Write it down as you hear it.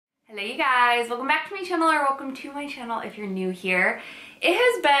Hello you guys, welcome back to my channel, or welcome to my channel if you're new here. It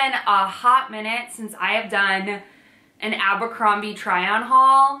has been a hot minute since I have done an Abercrombie try-on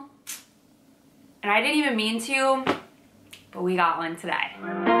haul, and I didn't even mean to, but we got one today.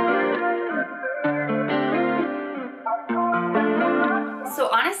 So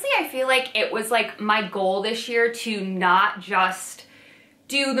honestly, I feel like it was like my goal this year to not just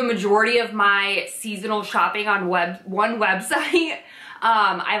do the majority of my seasonal shopping on one website.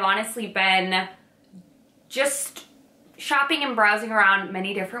 I've honestly been just shopping and browsing around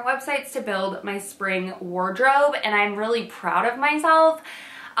many different websites to build my spring wardrobe, and I'm really proud of myself.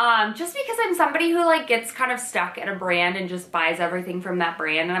 Just because I'm somebody who like gets kind of stuck at a brand and just buys everything from that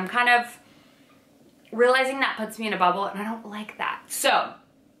brand, and I'm kind of realizing that puts me in a bubble, and I don't like that. So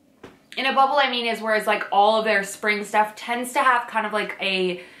in a bubble, I mean, is whereas like all of their spring stuff tends to have kind of like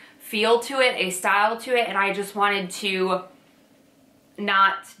a feel to it, a style to it, and I just wanted to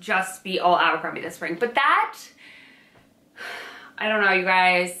not just be all Abercrombie this spring. But that, I don't know, you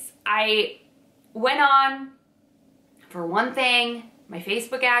guys. I went on for one thing, my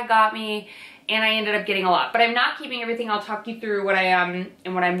Facebook ad got me, and I ended up getting a lot. But I'm not keeping everything. I'll talk you through what I am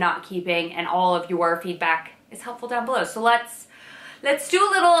and what I'm not keeping, and all of your feedback is helpful down below. So let's do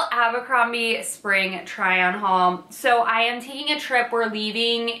a little Abercrombie spring try-on haul. So I am taking a trip. We're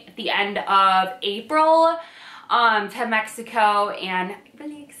leaving at the end of April to Mexico, and I'm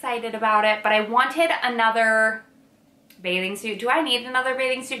really excited about it. But I wanted another bathing suit. Do I need another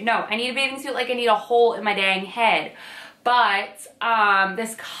bathing suit? No, I need a bathing suit like I need a hole in my dang head. But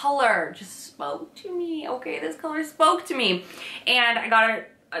this color just spoke to me. Okay, this color spoke to me, and I got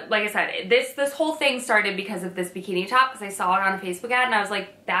it. Like I said, this whole thing started because of this bikini top, because I saw it on a Facebook ad and I was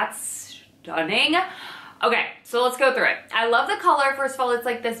like, that's stunning. Okay, so let's go through it. I love the color. First of all, it's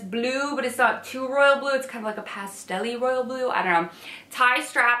like this blue, but it's not too royal blue. It's kind of like a pastel-y royal blue. I don't know. Tie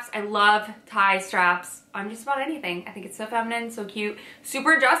straps. I love tie straps on just about anything. I think it's so feminine, so cute.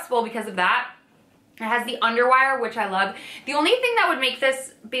 Super adjustable because of that. It has the underwire, which I love. The only thing that would make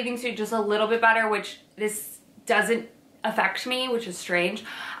this bathing suit just a little bit better, which this doesn't affect me, which is strange.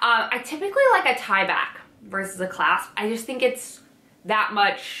 I typically like a tie back versus a clasp. I just think it's that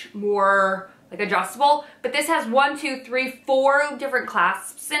much more like adjustable, but this has 1, 2, 3, 4 different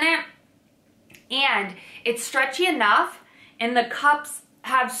clasps in it, and it's stretchy enough, and the cups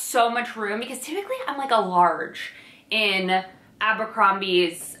have so much room, because typically I'm like a large in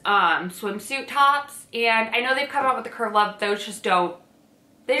Abercrombie's swimsuit tops, and I know they've come out with the curve love. Those just don't,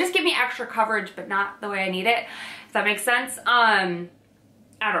 they just give me extra coverage, but not the way I need it, if that makes sense. I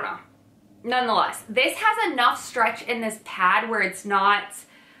don't know. Nonetheless, this has enough stretch in this pad where it's not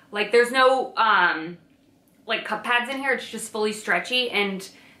like, there's no like cup pads in here. It's just fully stretchy and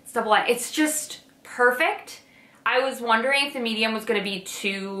it's double wide. It's just perfect. I was wondering if the medium was going to be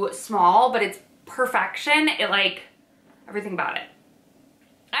too small, but it's perfection. It like, everything about it.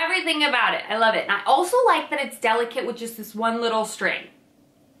 Everything about it. I love it. And I also like that it's delicate with just this one little string.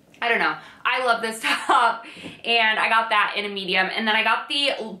 I don't know. I love this top, and I got that in a medium. And then I got the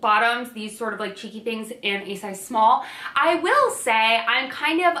bottoms, these sort of like cheeky things, in a size small. I will say I'm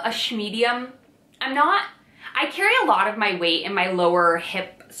kind of a schmedium. I carry a lot of my weight in my lower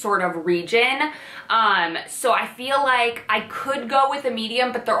hip sort of region. So I feel like I could go with a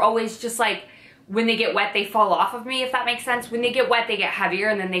medium, but they're always just like, when they get wet, they fall off of me, if that makes sense. When they get wet, they get heavier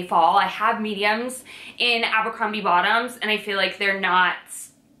and then they fall. I have mediums in Abercrombie bottoms, and I feel like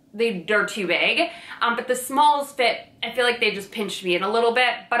they're too big. But the smalls fit, I feel like they just pinched me in a little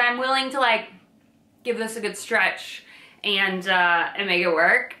bit, but I'm willing to like give this a good stretch and make it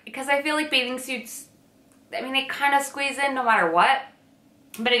work, because I feel like bathing suits, I mean, they kind of squeeze in no matter what.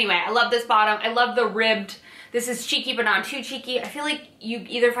 But anyway, I love this bottom. I love the ribbed. This is cheeky, but not too cheeky. I feel like you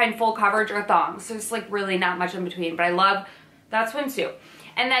either find full coverage or thongs, so it's like really not much in between, but I love that swimsuit.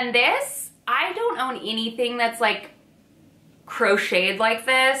 And then this, I don't own anything that's like crocheted like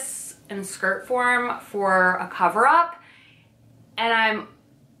this in skirt form for a cover-up, and I'm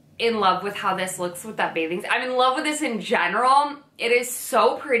in love with how this looks with that bathing suit. I'm in love with this in general. It is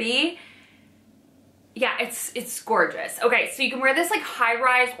so pretty. Yeah, it's gorgeous. Okay, so you can wear this like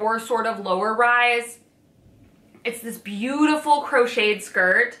high-rise or sort of lower rise. It's this beautiful crocheted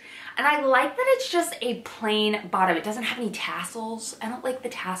skirt, and I like that it's just a plain bottom. It doesn't have any tassels. I don't like the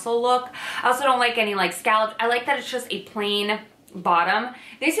tassel look. I also don't like any like scallops. I like that it's just a plain bottom.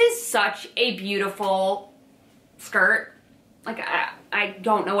 This is such a beautiful skirt. Like, I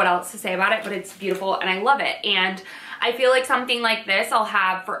don't know what else to say about it, but it's beautiful and I love it. And I feel like something like this I'll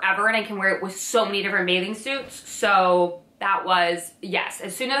have forever, and I can wear it with so many different bathing suits. So that was, yes,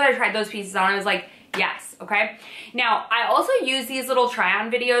 as soon as I tried those pieces on, I was like, Yes, okay? Now, I also use these little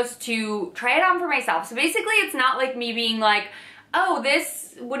try-on videos to try it on for myself. So basically, it's not like me being like, oh,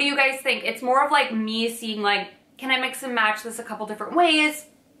 this, what do you guys think? It's more of like me seeing like, can I mix and match this a couple different ways?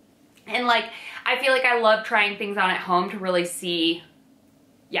 And like, I feel like I love trying things on at home to really see,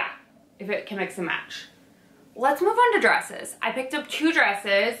 yeah, if it can mix and match. Let's move on to dresses. I picked up 2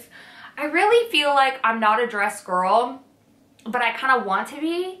 dresses. I really feel like I'm not a dress girl, but I kind of want to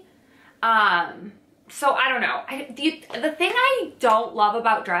be. So I don't know. The thing I don't love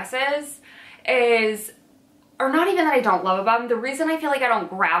about dresses is, or not even that I don't love about them, the reason I feel like I don't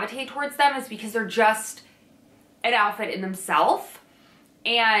gravitate towards them is because they're just an outfit in themselves.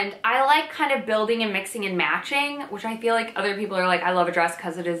 And I like kind of building and mixing and matching, which I feel like other people are like, I love a dress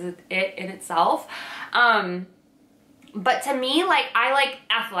because it is it in itself. But to me, like, I like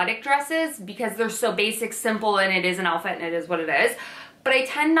athletic dresses because they're so basic, simple, and it is an outfit and it is what it is. But I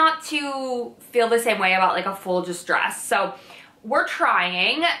tend not to feel the same way about like a full just dress. So we're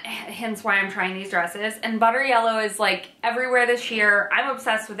trying, hence why I'm trying these dresses. And butter yellow is like everywhere this year. I'm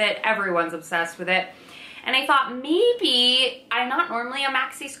obsessed with it. Everyone's obsessed with it. And I thought maybe, I'm not normally a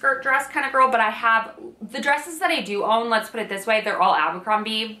maxi skirt dress kind of girl, but I have, the dresses that I do own, let's put it this way, they're all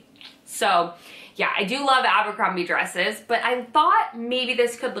Abercrombie. So yeah, I do love Abercrombie dresses, but I thought maybe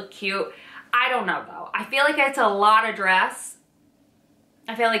this could look cute. I don't know though. I feel like it's a lot of dress.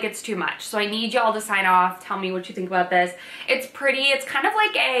 I feel like it's too much. So I need y'all to sign off. Tell me what you think about this. It's pretty. It's kind of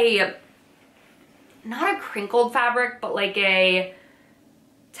like a, not a crinkled fabric, but like a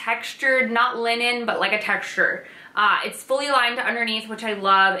textured, not linen, but like a texture. It's fully lined underneath, which I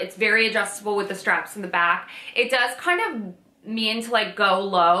love. It's very adjustable with the straps in the back. It does kind of mean to like go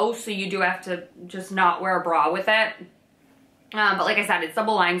low, so you do have to just not wear a bra with it. But like I said, it's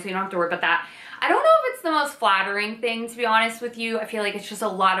double lined, so you don't have to worry about that. I don't know if it's the most flattering thing, to be honest with you. I feel like it's just a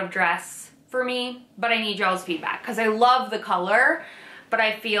lot of dress for me, but I need y'all's feedback because I love the color, but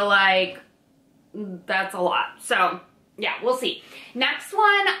I feel like that's a lot. So yeah, we'll see. Next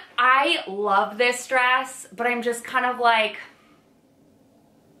one, I love this dress, but I'm just kind of like,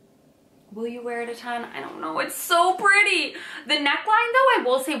 will you wear it a ton? I don't know. It's so pretty. The neckline, though, I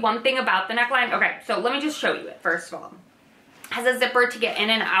will say one thing about the neckline. Okay, so let me just show you it, first of all. Has a zipper to get in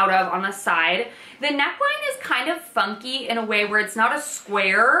and out of on the side. The neckline is kind of funky in a way where it's not a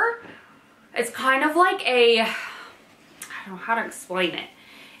square. It's kind of like a, I don't know how to explain it.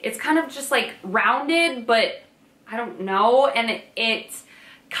 It's kind of just like rounded, but I don't know. And it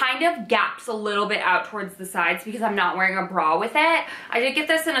kind of gaps a little bit out towards the sides because I'm not wearing a bra with it. I did get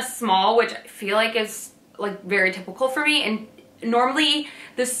this in a small, which I feel like is like very typical for me. And normally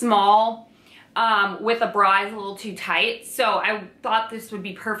the small with a bra is a little too tight. So I thought this would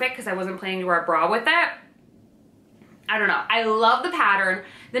be perfect because I wasn't planning to wear a bra with it. I don't know. I love the pattern.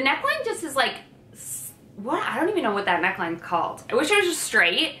 The neckline just is like, what? I don't even know what that neckline's called. I wish it was just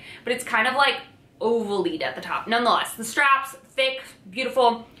straight, but it's kind of like ovaleed at the top. Nonetheless, the straps, thick,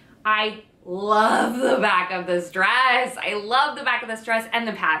 beautiful. I love the back of this dress. I love the back of this dress and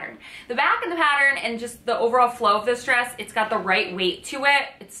the pattern. The back and the pattern and just the overall flow of this dress, it's got the right weight to it.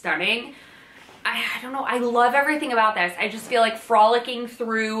 It's stunning. I don't know. I love everything about this. I just feel like frolicking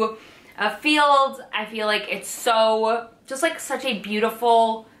through a field. I feel like it's so, just like such a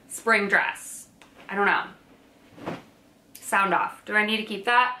beautiful spring dress. I don't know. Sound off. Do I need to keep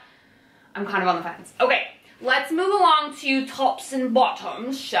that? I'm kind of on the fence. Okay, let's move along to tops and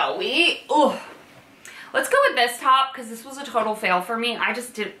bottoms, shall we? Ugh. Let's go with this top because this was a total fail for me. I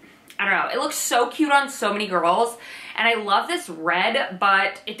don't know. It looks so cute on so many girls. And I love this red,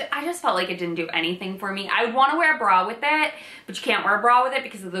 but I just felt like it didn't do anything for me. I would want to wear a bra with it, but you can't wear a bra with it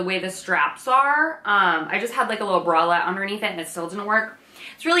because of the way the straps are. I just had like a little bralette underneath it and it still didn't work.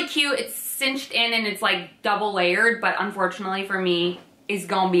 It's really cute. It's cinched in and it's like double layered, but unfortunately for me, is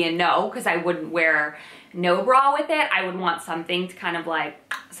gonna be a no because I wouldn't wear no bra with it. I would want something to kind of like,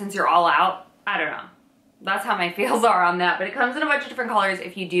 since you're all out, I don't know. That's how my feels are on that, but it comes in a bunch of different colors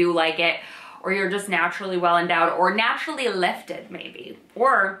if you do like it, or you're just naturally well endowed or naturally lifted maybe,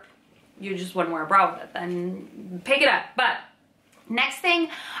 or you just wouldn't wear a bra with it, then pick it up. But next thing,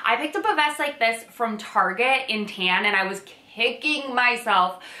 I picked up a vest like this from Target in tan, and I was kicking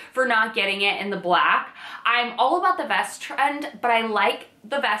myself for not getting it in the black. I'm all about the vest trend, but I like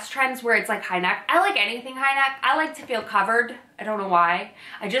the vest trends where it's like high neck. I like anything high neck. I like to feel covered. I don't know why.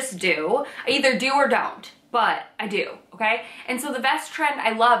 I just do. I either do or don't, but I do, okay? And so the vest trend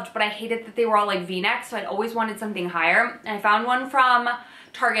I loved, but I hated that they were all like V-necks, so I'd always wanted something higher. And I found one from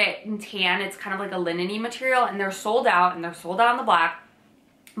Target in tan. It's kind of like a linen-y material, and they're sold out, and they're sold out in the black.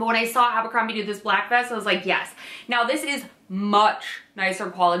 But when I saw Abercrombie do this black vest, I was like, yes. Now this is much nicer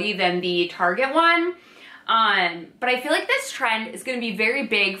quality than the Target one. But I feel like this trend is going to be very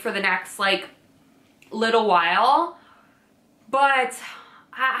big for the next like little while, but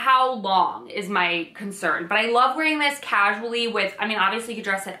how long is my concern. But I love wearing this casually with, I mean, obviously you could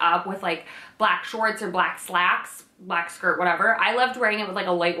dress it up with like black shorts or black slacks, black skirt, whatever. I loved wearing it with like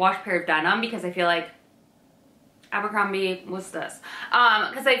a light wash pair of denim because I feel like Abercrombie, what's this?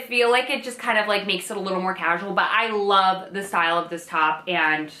 Because I feel like it just kind of like makes it a little more casual, but I love the style of this top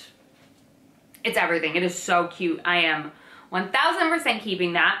and it's everything. It is so cute. I am 1000%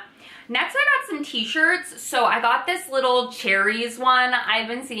 keeping that. Next, I got some t-shirts. So I got this little cherries one. I've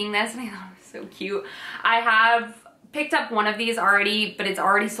been seeing this and I thought it was so cute. I have picked up one of these already, but it's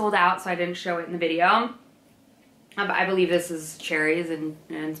already sold out, so I didn't show it in the video. I believe this is cherries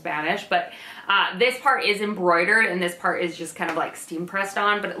in Spanish, but this part is embroidered and this part is just kind of like steam pressed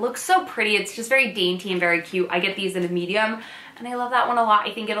on, but it looks so pretty. It's just very dainty and very cute. I get these in a medium and I love that one a lot.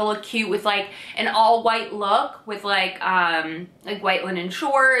 I think it'll look cute with like an all white look with like white linen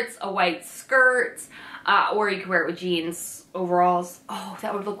shorts, a white skirt, or you can wear it with jeans, overalls. Oh,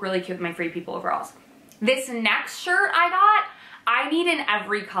 that would look really cute with my Free People overalls. This next shirt I got, I need in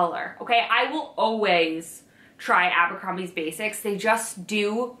every color, okay? I will always try Abercrombie's basics. They just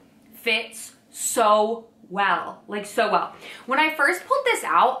do fit so well, like so well. When I first pulled this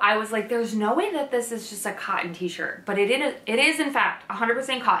out, I was like, there's no way that this is just a cotton t-shirt, but it is in fact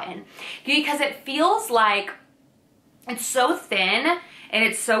 100% cotton because it feels like it's so thin and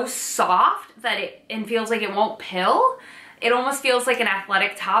it's so soft that it feels like it won't pill. It almost feels like an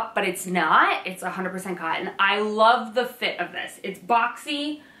athletic top, but it's not. It's 100% cotton. I love the fit of this. It's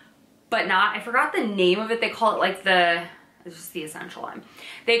boxy, but not, I forgot the name of it. They call it like it's just the essential one.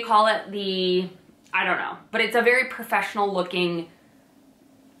 They call it the, I don't know, but it's a very professional looking,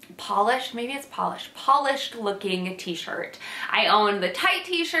 polished looking t-shirt. I own the tight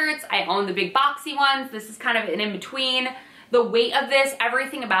t-shirts. I own the big boxy ones. This is kind of an in-between. The weight of this,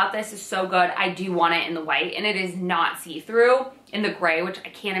 everything about this is so good. I do want it in the white and it is not see-through in the gray, which I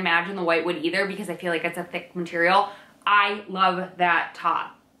can't imagine the white would either because I feel like it's a thick material. I love that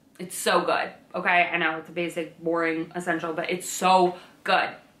top. It's so good, okay? I know it's a basic, boring, essential, but it's so good.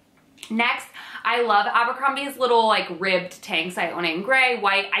 Next, I love Abercrombie's little like ribbed tanks. I own it in gray,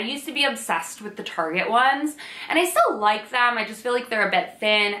 white. I used to be obsessed with the Target ones and I still like them. I just feel like they're a bit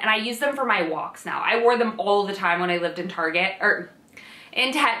thin and I use them for my walks now. I wore them all the time when I lived in Target or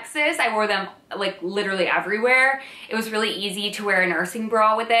in Texas. I wore them like literally everywhere. It was really easy to wear a nursing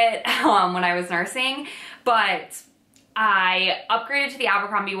bra with it when I was nursing, but I upgraded to the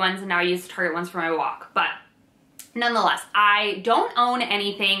Abercrombie ones and now I use the Target ones for my walk. But nonetheless, I don't own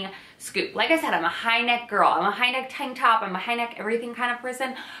anything scoop. Like I said, I'm a high neck girl. I'm a high neck tank top. I'm a high neck everything kind of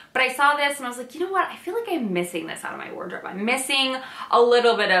person. But I saw this and I was like, you know what? I feel like I'm missing this out of my wardrobe. I'm missing a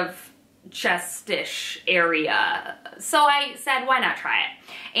little bit of chestish area. So I said, why not try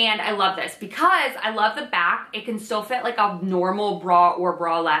it? And I love this because I love the back. It can still fit like a normal bra or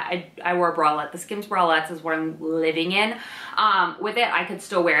bralette. I wore a bralette. The Skims bralettes is what I'm living in. With it, I could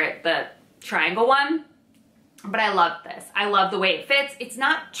still wear it, the triangle one. But I love this. I love the way it fits. It's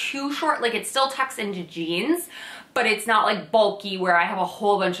not too short, like it still tucks into jeans, but it's not like bulky where I have a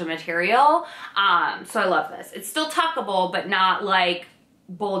whole bunch of material. So I love this. It's still tuckable, but not like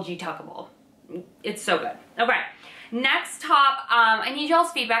bulgy tuckable. It's so good. Okay, next top, I need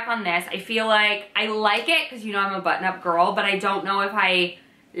y'all's feedback on this. I feel like I like it because you know I'm a button-up girl, but I don't know if I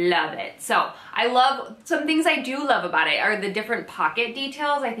love it. So I love, some things I do love about it are the different pocket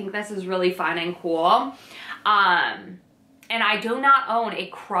details. I think this is really fun and cool. And I do not own a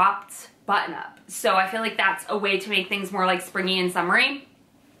cropped button-up, so I feel like that's a way to make things more like springy and summery.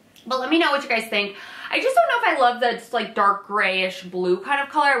 But let me know what you guys think. I just don't know if I love the just like dark grayish blue kind of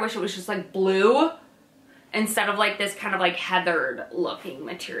color. I wish it was just like blue instead of like this kind of like heathered looking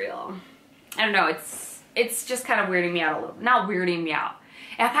material. I don't know, it's just kind of weirding me out a little. Not weirding me out.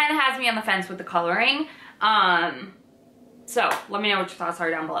 It kind of has me on the fence with the coloring. So let me know what your thoughts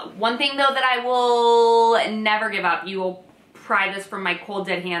are down below. One thing though that I will never give up, you will pry this from my cold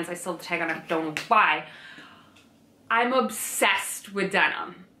dead hands. I still have the tag on it, don't know why. I'm obsessed with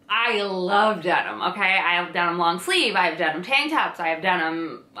denim. I love denim, okay? I have denim long sleeve, I have denim tank tops, I have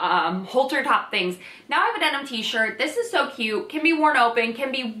denim halter top things. Now I have a denim t-shirt. This is so cute, can be worn open,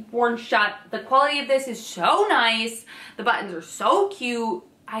 can be worn shut. The quality of this is so nice. The buttons are so cute.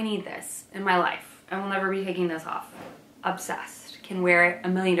 I need this in my life. I will never be taking this off. Obsessed. Can wear it a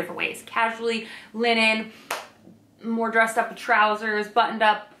million different ways. Casually, linen, more dressed up with trousers, buttoned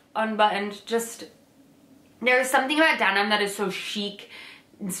up, unbuttoned. Just, there's something about denim that is so chic.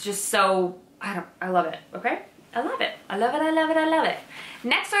 It's just so, I love it, okay? I love it. I love it, I love it, I love it.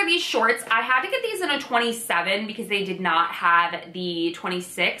 Next are these shorts. I had to get these in a 27 because they did not have the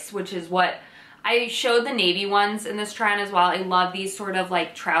 26, which is what I showed the navy ones in this try on as well. I love these sort of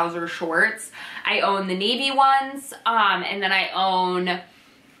like trouser shorts. I own the navy ones, and then I own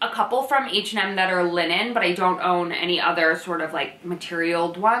a couple from H&M that are linen, but I don't own any other sort of like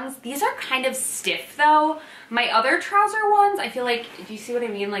materialed ones. These are kind of stiff though. My other trouser ones, I feel like, do you see what I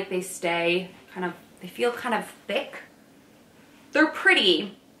mean? Like they stay kind of, they feel kind of thick. They're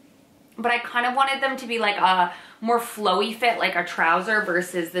pretty, but I kind of wanted them to be like a more flowy fit, like a trouser,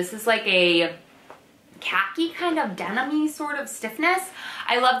 versus this is like a khaki kind of denim-y sort of stiffness.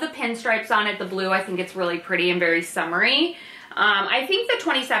 I love the pinstripes on it, the blue. I think it's really pretty and very summery. I think the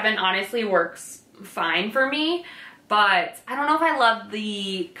 27 honestly works fine for me, but I don't know if I love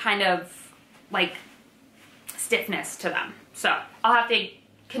the kind of like stiffness to them. So I'll have to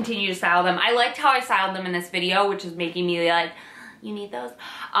continue to style them. I liked how I styled them in this video, which is making me like, you need those?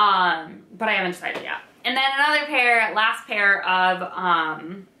 But I haven't decided yet. And then another pair, last pair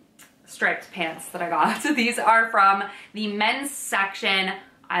of striped pants that I got. So these are from the men's section.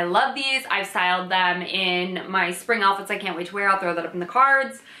 I love these. I've styled them in my spring outfits I can't wait to wear. I'll throw that up in the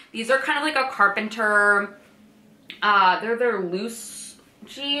cards. These are kind of like a carpenter, they're their loose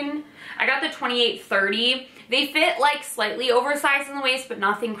jean. I got the 28-30. They fit like slightly oversized in the waist, but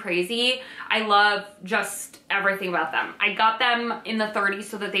nothing crazy. I love just everything about them. I got them in the 30s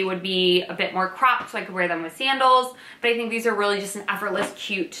so that they would be a bit more cropped so I could wear them with sandals, but I think these are really just an effortless,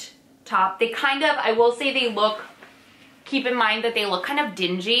 cute top. They kind of, I will say they look, keep in mind that they look kind of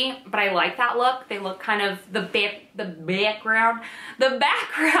dingy, but I like that look. They look kind of, the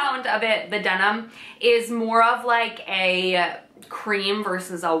background of it, the denim, is more of like a cream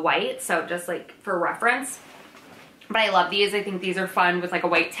versus a white, so just like for reference. But I love these. I think these are fun with like a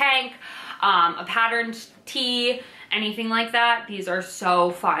white tank, a patterned tee, anything like that. These are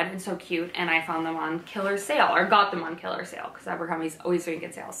so fun and so cute, and I found them on killer sale, or got them on killer sale, because Abercrombie's always doing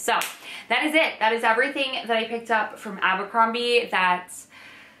good sales. So that is it. That is everything that I picked up from Abercrombie.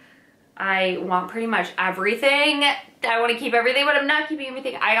 I want pretty much everything. I want to keep everything, but I'm not keeping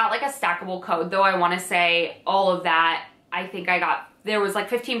everything. I got like a stackable code though. I want to say all of that. I think I got, there was like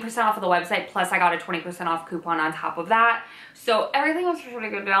 15% off of the website, plus I got a 20% off coupon on top of that. So everything was really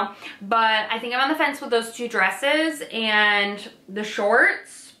good now. But I think I'm on the fence with those two dresses and the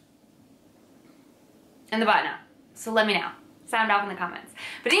shorts and the button-up. So let me know. Sound off in the comments.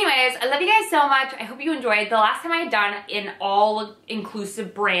 But anyways, I love you guys so much. I hope you enjoyed. The last time I had done an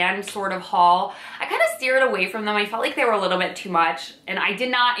all-inclusive brand sort of haul, I kind of steered away from them. I felt like they were a little bit too much, and I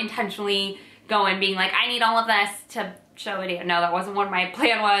did not intentionally go in being like, I need all of this to show video. No, that wasn't what my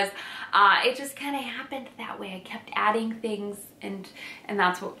plan was. It just kind of happened that way. I kept adding things, and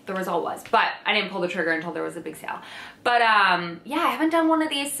that's what the result was. But I didn't pull the trigger until there was a big sale. But yeah, I haven't done one of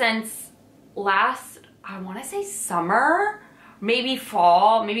these since last, I want to say summer, maybe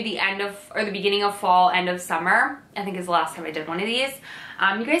fall, maybe the end of, or the beginning of fall, end of summer, I think is the last time I did one of these.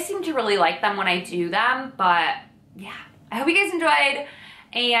 You guys seem to really like them when I do them, but yeah, I hope you guys enjoyed.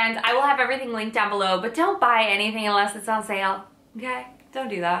 And I will have everything linked down below, but don't buy anything unless it's on sale, okay? Don't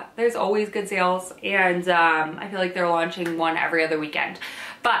do that. There's always good sales, and I feel like they're launching one every other weekend.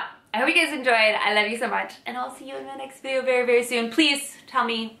 But I hope you guys enjoyed. I love you so much, and I'll see you in the next video very, very soon. Please tell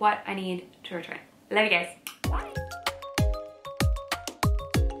me what I need to return. I love you guys. Bye.